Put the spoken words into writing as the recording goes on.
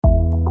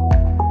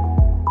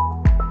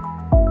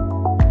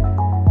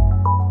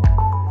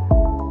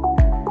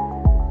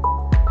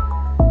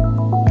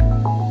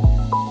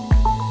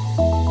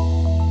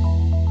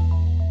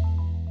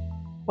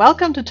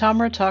Welcome to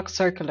Tomra Talk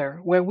Circular,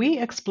 where we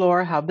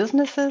explore how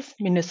businesses,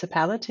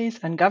 municipalities,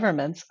 and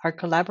governments are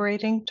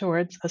collaborating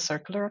towards a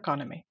circular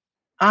economy.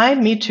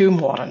 I'm Me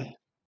Moran.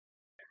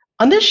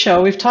 On this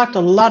show, we've talked a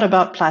lot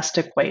about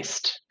plastic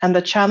waste and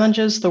the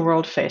challenges the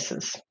world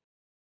faces.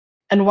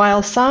 And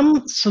while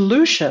some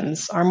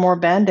solutions are more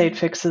band aid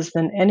fixes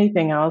than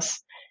anything else,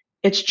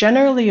 it's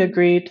generally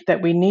agreed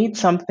that we need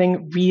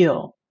something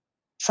real,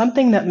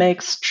 something that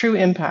makes true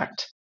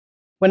impact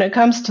when it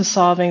comes to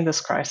solving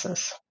this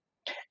crisis.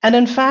 And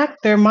in fact,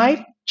 there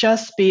might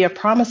just be a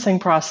promising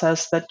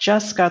process that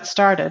just got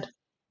started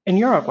in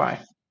Uruguay.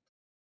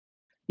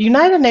 The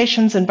United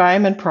Nations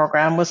Environment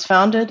Programme was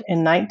founded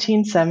in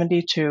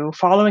 1972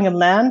 following a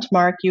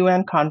landmark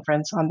UN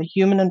conference on the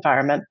human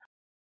environment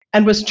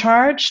and was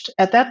charged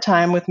at that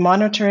time with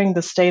monitoring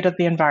the state of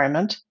the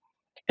environment,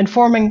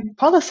 informing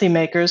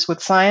policymakers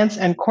with science,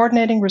 and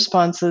coordinating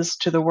responses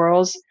to the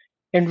world's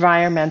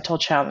environmental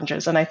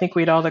challenges. And I think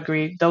we'd all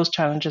agree those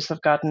challenges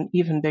have gotten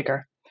even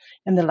bigger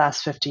in the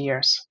last 50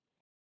 years.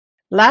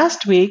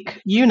 Last week,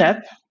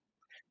 UNEP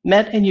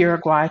met in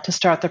Uruguay to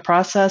start the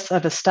process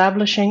of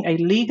establishing a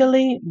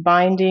legally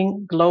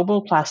binding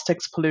global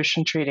plastics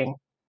pollution treaty.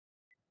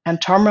 And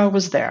Tomra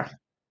was there.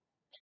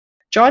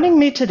 Joining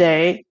me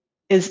today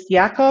is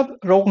Jakob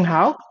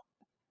Rogenhaupt,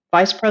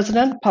 Vice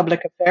President,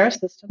 Public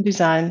Affairs System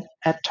Design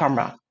at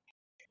Tomra.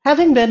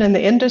 Having been in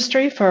the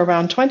industry for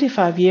around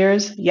 25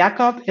 years,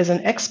 Jakob is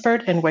an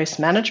expert in waste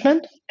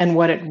management and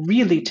what it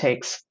really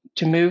takes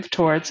to move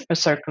towards a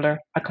circular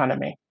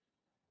economy.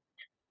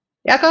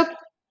 Jakob,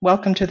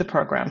 welcome to the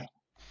program.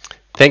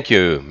 Thank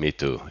you, Me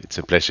Too. It's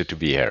a pleasure to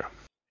be here.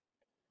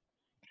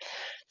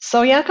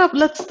 So, Jakob,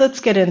 let's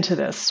get into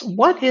this.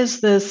 What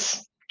is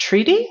this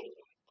treaty?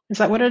 Is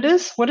that what it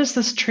is? What is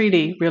this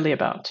treaty really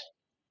about?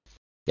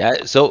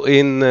 Yeah, so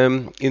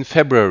in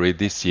February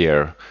this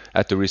year,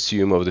 at the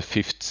resume of the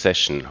fifth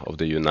session of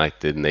the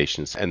United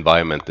Nations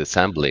Environment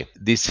Assembly,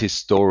 this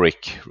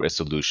historic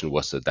resolution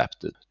was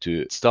adopted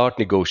to start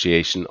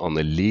negotiation on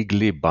a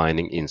legally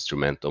binding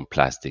instrument on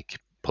plastic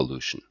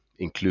pollution,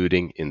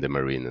 including in the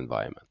marine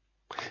environment.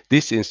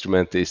 This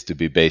instrument is to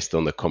be based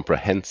on a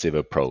comprehensive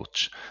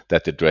approach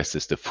that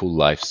addresses the full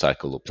life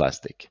cycle of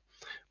plastic,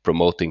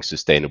 promoting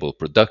sustainable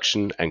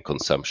production and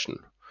consumption,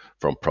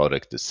 from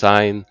product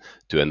design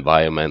to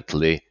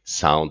environmentally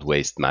sound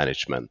waste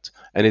management.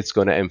 And it's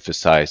going to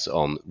emphasize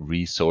on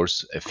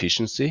resource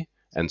efficiency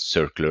and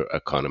circular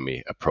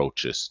economy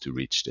approaches to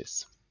reach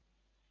this.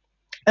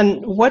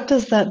 And what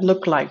does that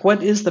look like?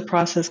 What is the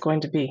process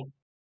going to be?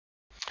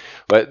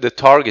 Well, the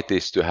target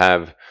is to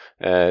have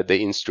the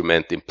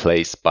instrument in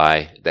place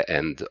by the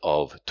end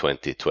of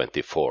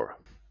 2024.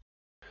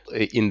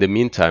 In the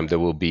meantime, there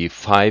will be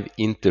 5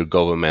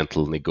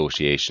 intergovernmental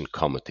negotiation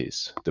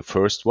committees. The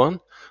first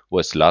one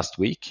was last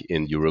week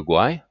in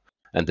Uruguay,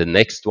 and the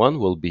next one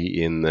will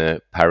be in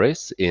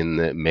Paris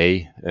in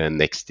May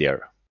next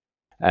year.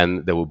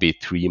 And there will be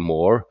 3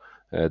 more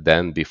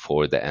then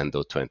before the end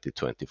of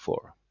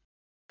 2024.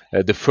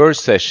 The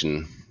first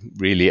session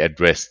really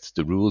addressed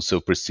the rules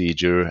of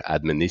procedure,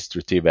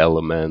 administrative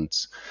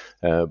elements,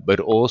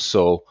 but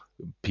also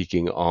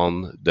picking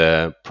on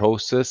the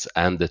process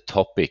and the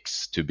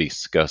topics to be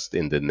discussed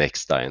in the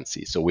next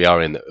INC. So we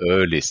are in the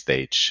early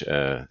stage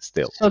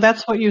still. So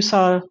that's what you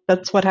saw,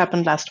 that's what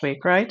happened last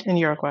week, right, in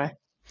Uruguay?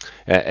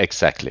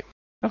 Exactly.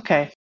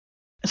 Okay.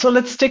 So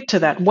let's stick to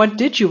that. What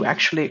did you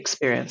actually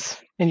experience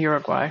in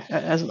Uruguay,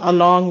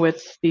 along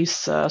with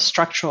these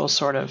structural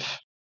sort of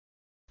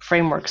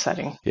framework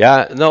setting?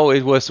 Yeah, no,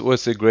 it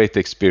was a great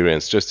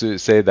experience. Just to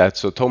say that,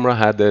 so Tomra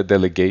had a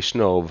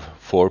delegation of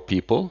 4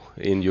 people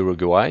in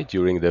Uruguay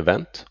during the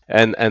event,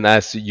 and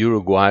as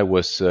Uruguay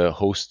was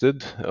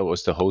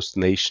was the host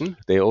nation,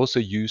 they also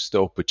used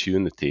the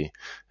opportunity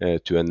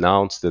to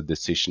announce the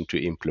decision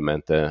to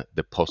implement a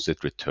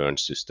deposit return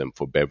system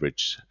for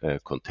beverage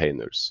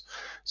containers.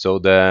 So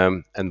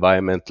the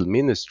environmental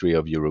ministry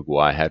of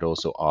Uruguay had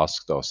also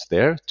asked us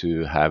there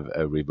to have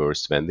a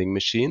reverse vending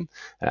machine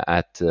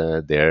at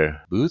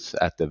their booth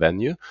at the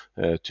venue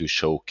to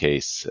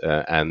showcase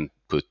and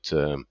put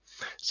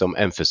some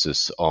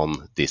emphasis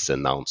on this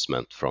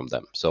announcement from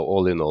them. So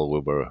all in all, we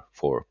were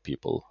 4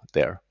 people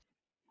there.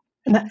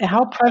 And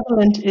how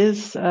prevalent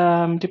is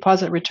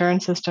deposit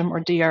return system, or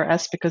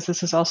DRS? Because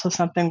this is also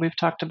something we've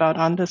talked about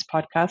on this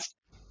podcast.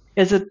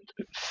 Is it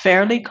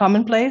fairly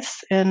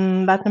commonplace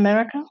in Latin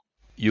America?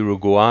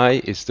 Uruguay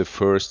is the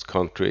first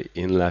country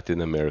in Latin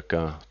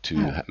America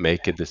to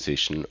make a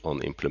decision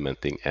on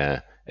implementing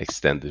a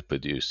extended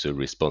producer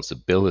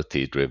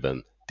responsibility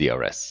driven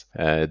DRS.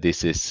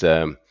 This is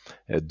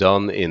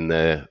done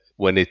in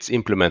when it's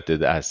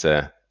implemented as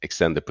a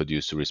extended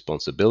producer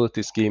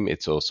responsibility scheme.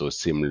 It's also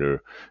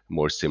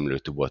more similar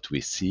to what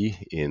we see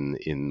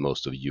in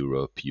most of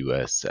Europe,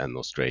 US, and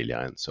Australia,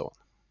 and so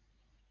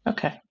on.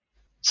 Okay.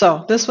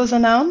 So this was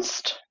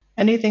announced.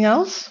 Anything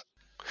else?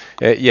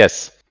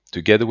 Yes.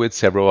 Together with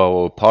several of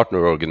our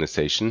partner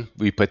organizations,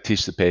 we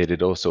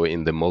participated also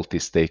in the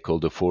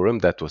multi-stakeholder forum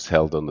that was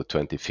held on the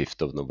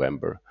 25th of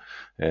November,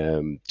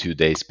 2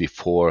 days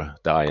before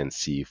the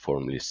INC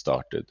formally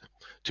started,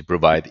 to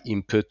provide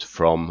input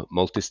from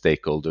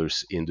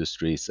multi-stakeholders,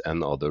 industries,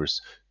 and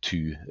others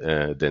to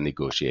the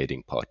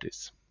negotiating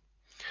parties.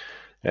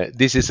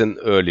 This is an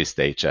early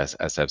stage,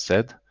 as I've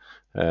said,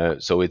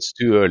 so it's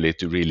too early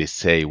to really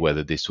say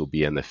whether this will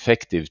be an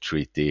effective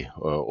treaty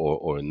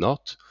or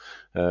not.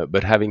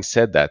 But having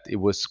said that, it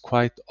was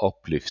quite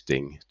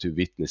uplifting to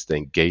witness the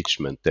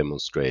engagement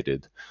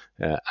demonstrated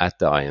at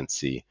the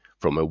INC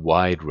from a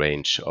wide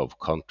range of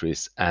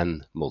countries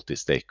and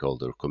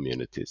multi-stakeholder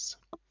communities.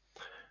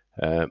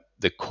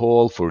 The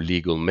call for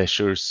legal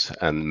measures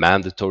and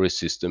mandatory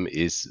system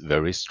is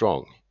very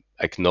strong,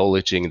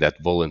 acknowledging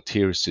that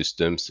volunteer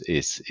systems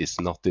is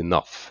not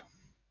enough.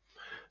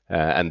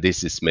 And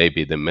this is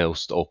maybe the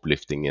most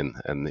uplifting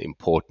and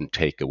important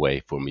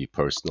takeaway for me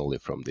personally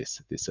from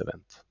this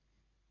event.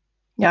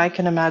 Yeah, I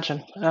can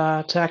imagine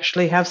to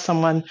actually have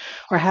someone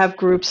or have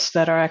groups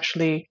that are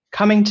actually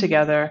coming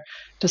together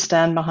to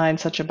stand behind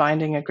such a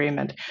binding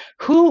agreement.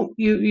 Who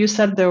you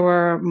said there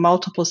were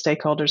multiple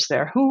stakeholders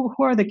there. Who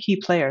are the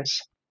key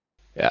players?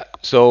 Yeah.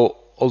 So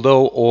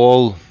although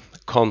all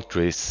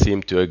countries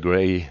seem to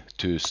agree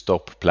to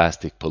stop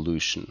plastic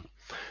pollution,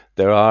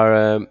 there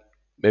are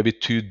maybe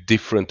two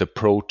different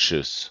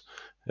approaches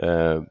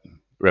uh,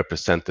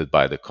 represented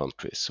by the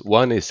countries.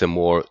 One is a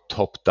more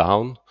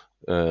top-down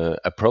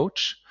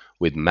approach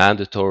with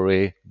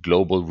mandatory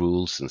global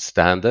rules and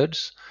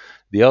standards.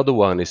 The other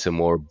one is a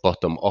more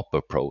bottom-up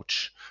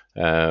approach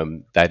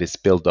that is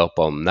built up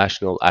on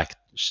national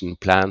action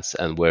plans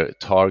and where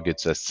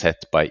targets are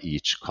set by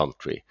each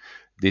country.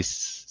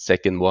 This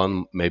second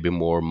one may be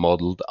more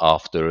modeled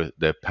after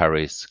the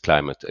Paris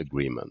Climate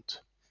Agreement.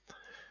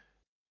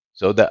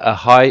 So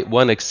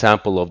one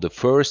example of the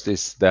first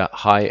is the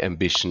High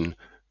Ambition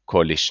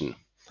Coalition.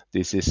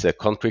 This is a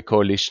country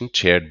coalition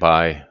chaired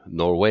by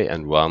Norway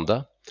and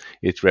Rwanda.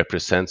 It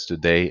represents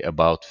today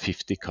about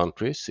 50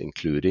 countries,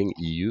 including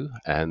EU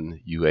and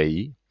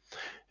UAE.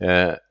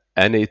 And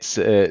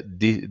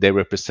they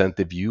represent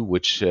the view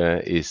which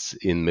is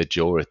in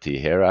majority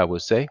here, I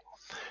would say,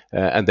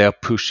 and they are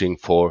pushing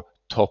for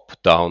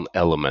top-down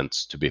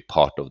elements to be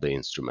part of the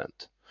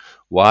instrument.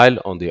 While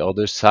on the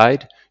other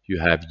side, you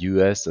have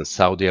US and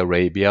Saudi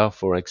Arabia,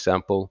 for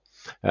example,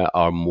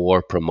 are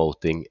more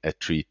promoting a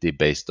treaty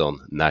based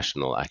on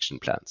national action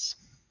plans.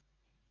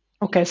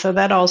 Okay, so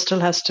that all still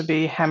has to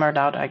be hammered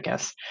out, I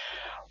guess.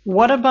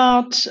 What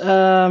about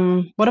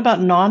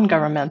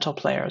non-governmental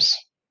players?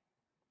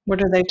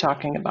 What are they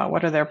talking about?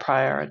 What are their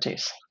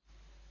priorities?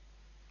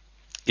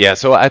 Yeah,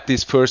 so at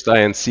this first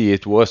INC,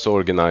 it was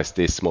organized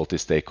this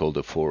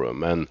multi-stakeholder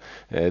forum, and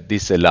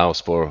this allows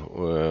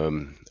for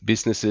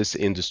businesses,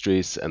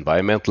 industries,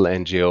 environmental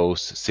NGOs,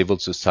 civil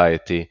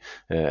society,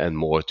 and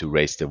more to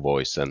raise their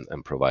voice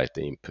and provide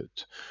the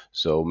input.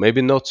 So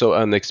maybe not so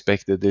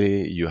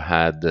unexpectedly, you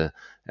had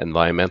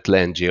environmental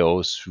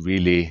NGOs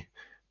really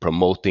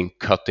promoting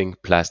cutting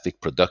plastic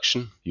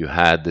production. You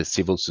had the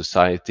civil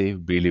society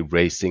really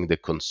raising the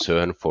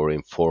concern for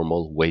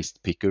informal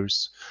waste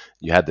pickers.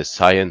 You had the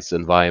science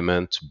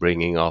environment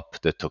bringing up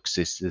the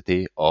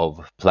toxicity of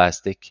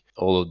plastic.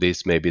 All of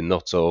this maybe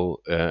not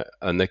so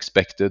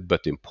unexpected,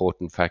 but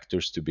important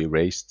factors to be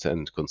raised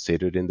and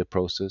considered in the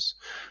process.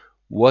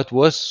 What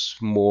was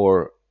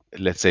more,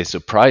 let's say,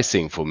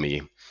 surprising for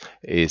me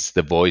is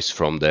the voice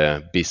from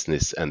the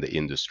business and the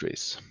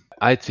industries.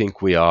 I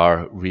think we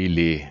are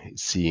really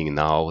seeing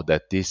now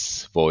that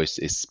this voice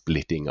is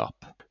splitting up.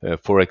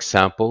 For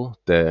example,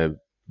 the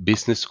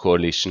Business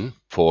Coalition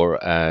for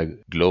a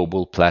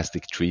Global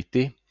Plastic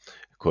Treaty,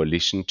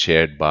 coalition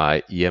chaired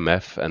by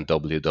EMF and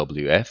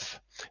WWF.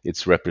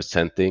 It's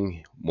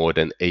representing more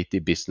than 80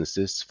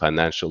 businesses,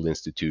 financial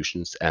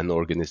institutions, and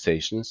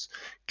organizations,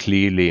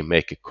 clearly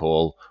make a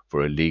call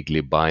for a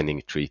legally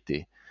binding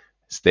treaty,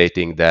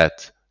 stating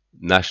that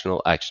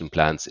national action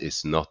plans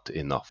is not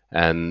enough.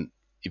 And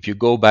if you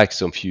go back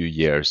some few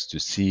years to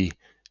see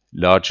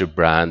larger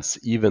brands,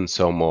 even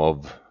some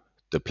of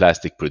the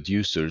plastic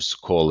producers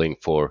calling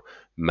for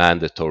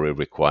mandatory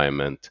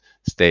requirement,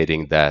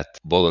 stating that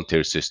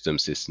volunteer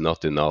systems is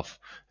not enough,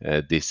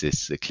 this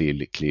is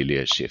clearly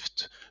a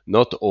shift.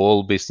 Not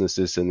all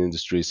businesses and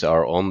industries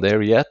are on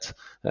there yet,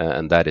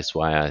 and that is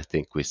why I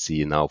think we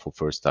see now for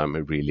first time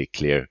a really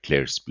clear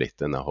split,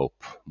 and I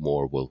hope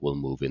more will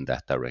move in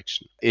that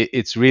direction.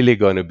 It's really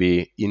going to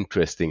be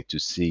interesting to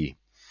see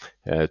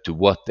to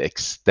what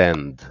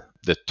extent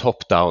the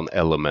top-down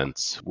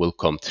elements will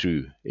come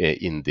through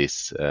in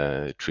this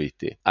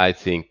treaty. I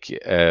think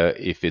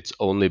if it's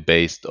only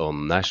based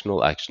on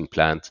national action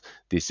plans,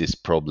 this is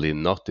probably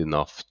not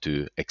enough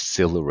to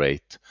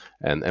accelerate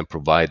and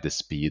provide the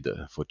speed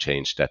for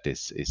change that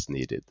is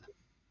needed.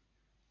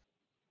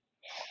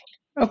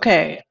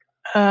 Okay.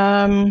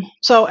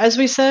 So as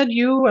we said,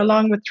 you,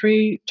 along with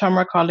three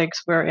Tomra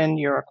colleagues, were in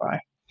Uruguay.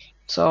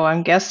 So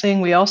I'm guessing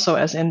we also,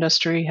 as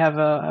industry, have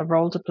a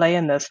role to play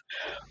in this.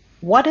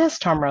 What is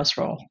Tomra's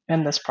role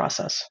in this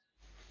process?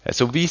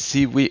 So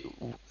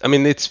I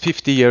mean, it's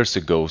 50 years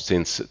ago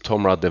since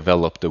Tomra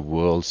developed the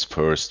world's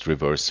first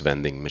reverse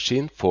vending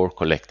machine for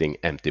collecting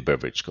empty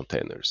beverage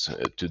containers.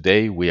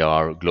 Today, we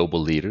are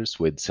global leaders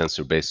with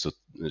sensor-based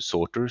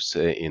sorters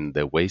in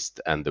the waste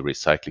and the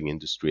recycling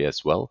industry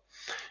as well.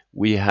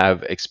 We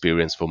have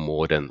experience for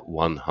more than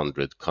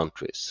 100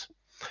 countries.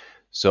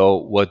 So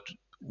what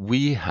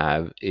we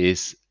have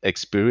is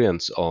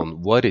experience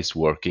on what is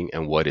working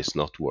and what is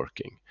not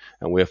working.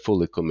 And we are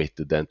fully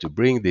committed then to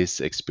bring this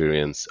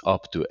experience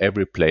up to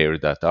every player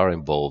that are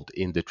involved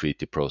in the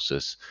treaty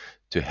process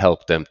to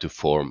help them to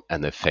form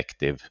an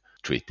effective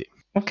treaty.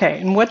 Okay,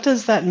 and what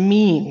does that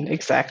mean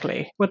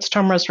exactly? What's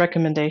Tomra's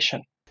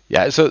recommendation?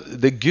 Yeah, so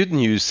the good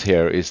news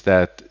here is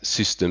that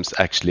systems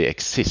actually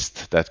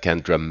exist that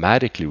can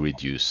dramatically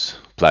reduce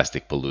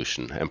plastic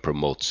pollution and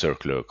promote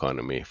circular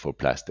economy for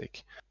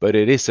plastic. But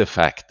it is a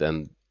fact,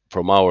 and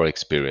from our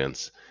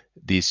experience,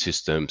 these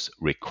systems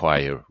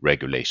require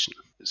regulation.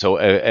 So,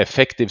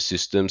 effective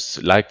systems,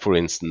 like for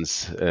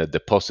instance,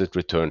 deposit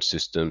return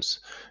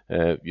systems,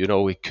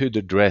 we could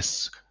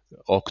address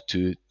up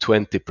to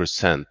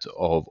 20%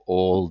 of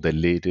all the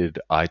litter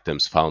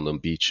items found on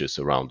beaches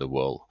around the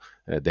world.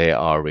 They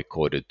are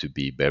recorded to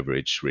be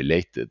beverage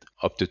related,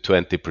 up to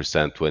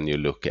 20% when you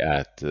look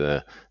at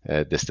the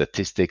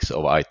statistics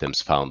of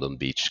items found on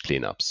beach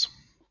cleanups.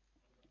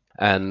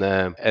 And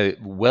a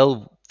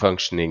well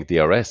functioning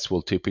DRS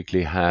will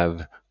typically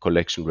have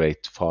collection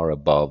rate far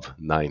above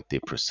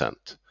 90%.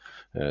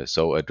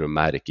 So a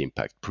dramatic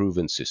impact,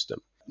 proven system.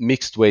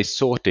 Mixed waste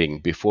sorting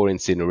before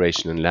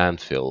incineration and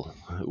landfill,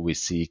 we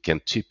see can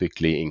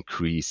typically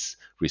increase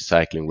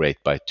recycling rate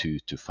by 2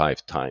 to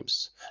 5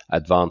 times.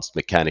 Advanced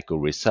mechanical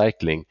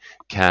recycling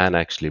can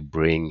actually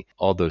bring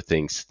other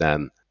things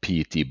than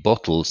PET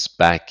bottles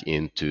back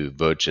into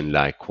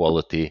virgin-like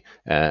quality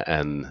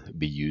and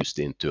be used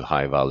into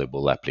high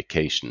valuable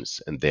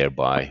applications and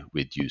thereby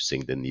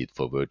reducing the need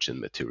for virgin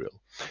material.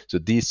 So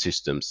these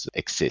systems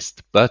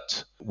exist,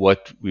 but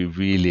what we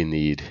really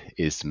need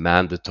is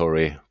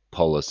mandatory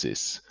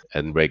policies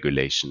and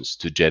regulations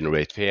to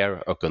generate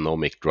fair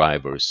economic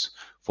drivers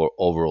for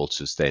overall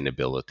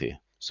sustainability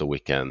so we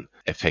can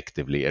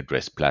effectively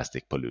address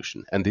plastic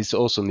pollution. And this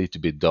also needs to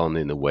be done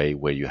in a way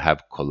where you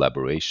have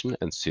collaboration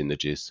and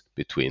synergies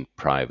between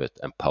private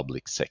and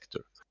public sector.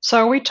 So,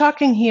 are we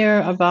talking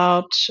here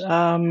about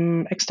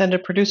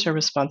extended producer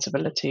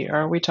responsibility, or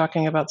are we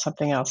talking about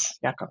something else,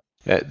 Jakob?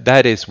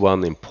 That is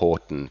one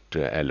important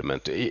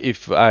element.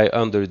 If I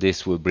under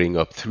this will bring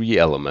up three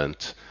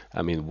elements,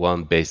 I mean,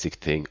 one basic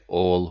thing,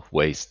 all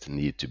waste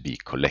need to be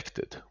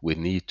collected. We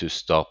need to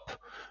stop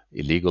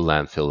illegal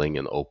landfilling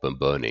and open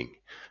burning.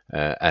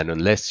 And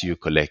unless you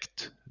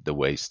collect the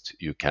waste,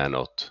 you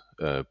cannot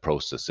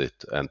process it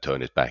and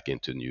turn it back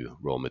into new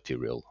raw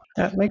material.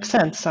 That makes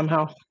sense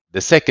somehow.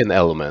 The second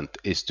element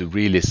is to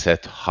really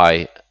set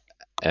high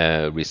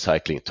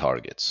recycling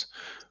targets.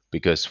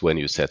 Because when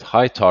you set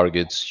high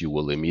targets, you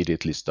will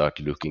immediately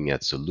start looking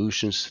at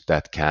solutions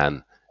that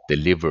can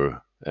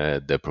deliver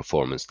the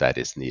performance that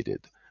is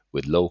needed.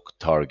 With low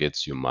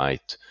targets, you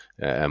might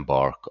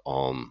embark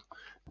on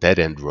dead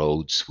end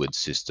roads with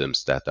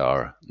systems that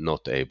are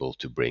not able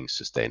to bring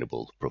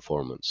sustainable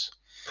performance.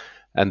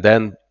 And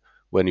then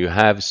when you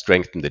have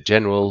strengthened the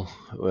general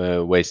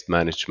waste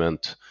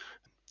management,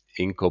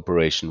 in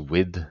cooperation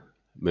with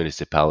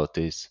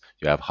municipalities,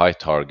 you have high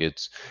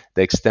targets.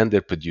 The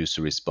extended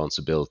producer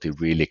responsibility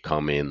really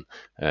come in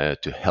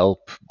to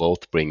help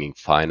both bringing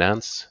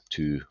finance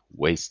to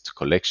waste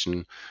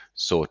collection,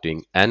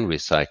 sorting, and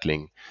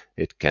recycling.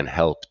 It can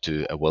help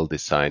to a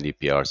well-designed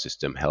EPR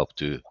system help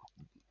to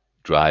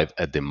drive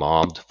a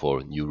demand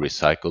for new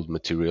recycled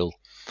material.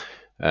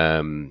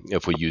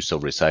 For use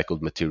of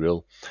recycled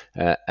material,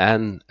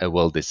 and a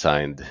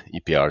well-designed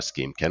EPR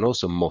scheme can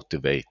also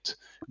motivate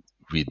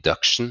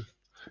reduction,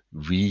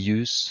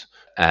 reuse,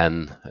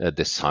 and a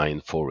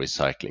design for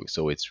recycling.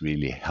 So it's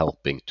really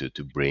helping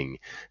to bring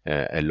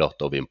a lot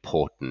of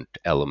important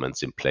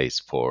elements in place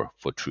for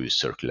true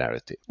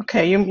circularity.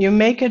 Okay, you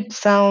make it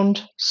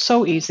sound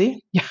so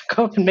easy,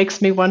 Jakob. It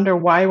makes me wonder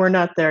why we're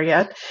not there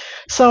yet.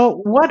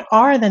 So, what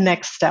are the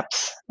next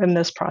steps in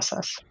this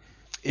process?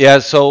 Yeah,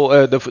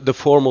 so the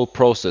formal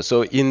process.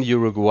 So in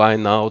Uruguay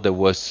now, there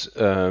was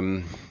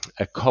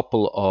a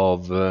couple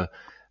of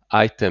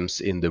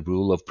items in the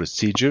rule of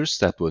procedures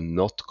that were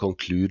not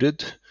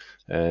concluded.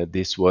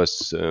 This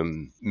was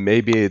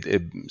maybe a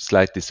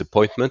slight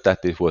disappointment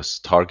that it was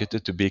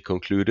targeted to be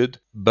concluded,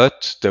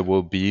 but there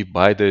will be,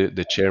 by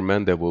the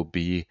chairman, there will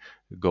be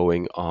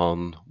going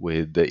on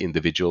with the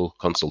individual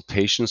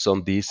consultations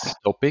on these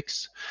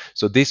topics.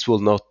 So this will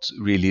not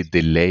really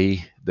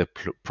delay the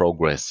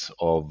progress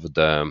of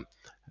the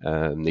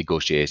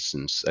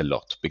negotiations a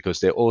lot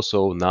because they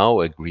also now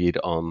agreed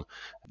on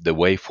the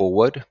way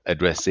forward,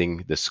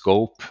 addressing the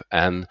scope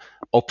and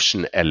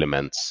option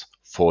elements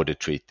for the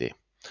treaty.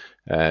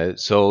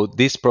 So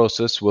this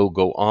process will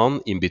go on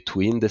in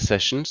between the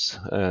sessions.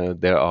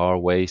 There are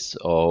ways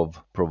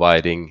of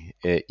providing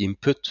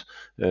input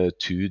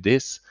to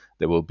this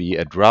There will be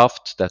a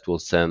draft that will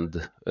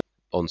send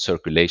on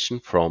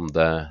circulation from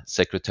the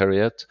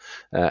Secretariat,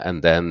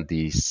 and then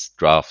this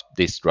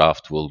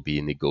draft will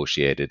be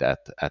negotiated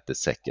at the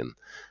second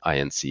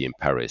INC in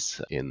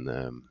Paris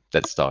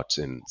that starts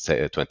in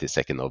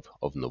 22nd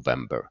of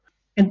November.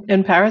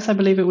 In Paris, I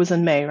believe it was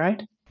in May,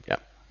 right? Yeah.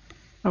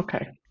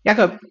 Okay.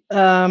 Jakob,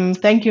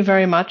 thank you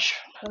very much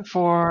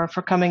for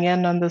coming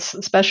in on this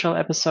special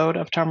episode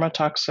of Tamra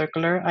Talk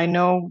Circular. I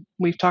know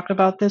we've talked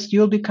about this.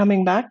 You'll be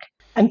coming back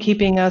and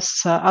keeping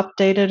us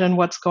updated on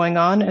what's going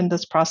on in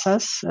this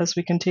process as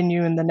we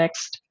continue in the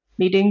next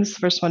meetings,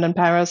 first one in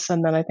Paris,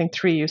 and then I think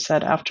 3 you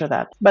said after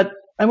that. But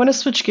I want to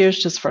switch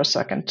gears just for a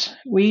second.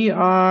 We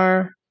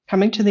are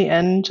coming to the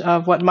end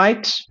of what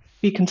might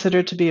be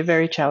considered to be a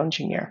very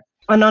challenging year.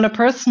 And on a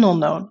personal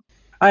note,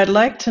 I'd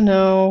like to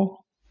know,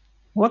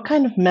 what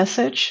kind of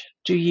message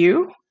do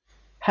you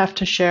have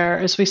to share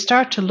as we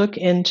start to look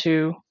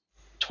into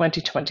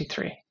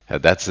 2023?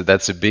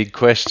 That's a big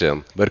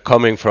question, but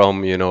coming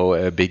from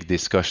a big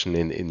discussion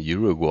in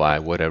Uruguay,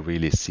 what I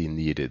really see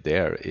needed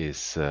there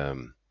is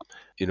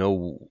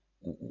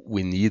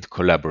we need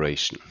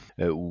collaboration.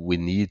 We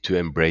need to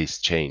embrace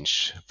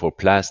change. For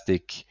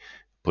plastic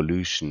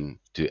pollution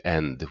to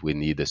end, we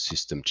need a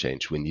system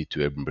change. We need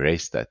to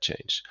embrace that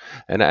change,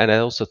 and I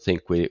also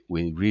think we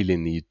really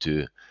need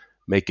to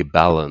make a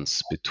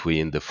balance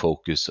between the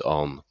focus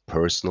on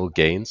personal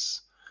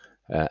gains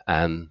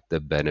and the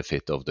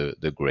benefit of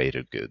the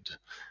greater good.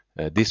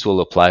 This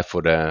will apply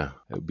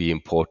be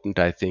important,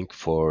 I think,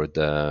 for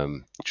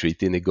the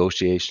treaty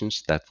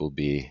negotiations. That will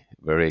be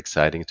very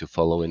exciting to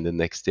follow in the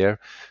next year,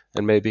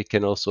 and maybe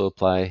can also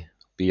apply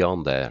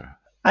beyond there.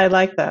 I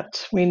like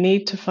that. We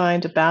need to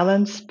find a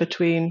balance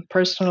between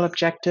personal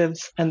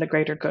objectives and the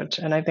greater good.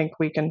 And I think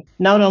we can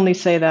not only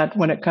say that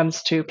when it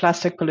comes to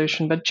plastic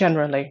pollution, but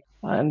generally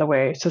in the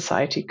way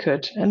society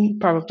could and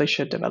probably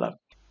should develop.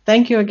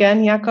 Thank you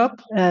again,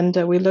 Jakob, and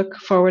we look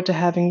forward to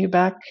having you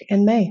back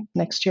in May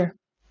next year.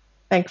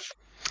 Thanks.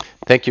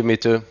 Thank you,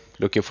 Mitu.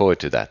 Looking forward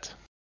to that.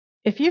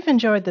 If you've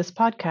enjoyed this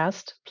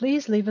podcast,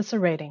 please leave us a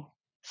rating,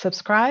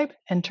 subscribe,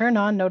 and turn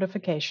on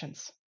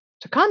notifications.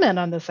 To comment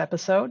on this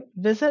episode,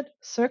 visit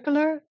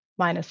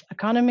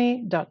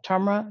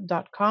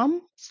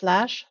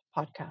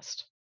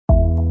circular-economy.tomra.com/podcast.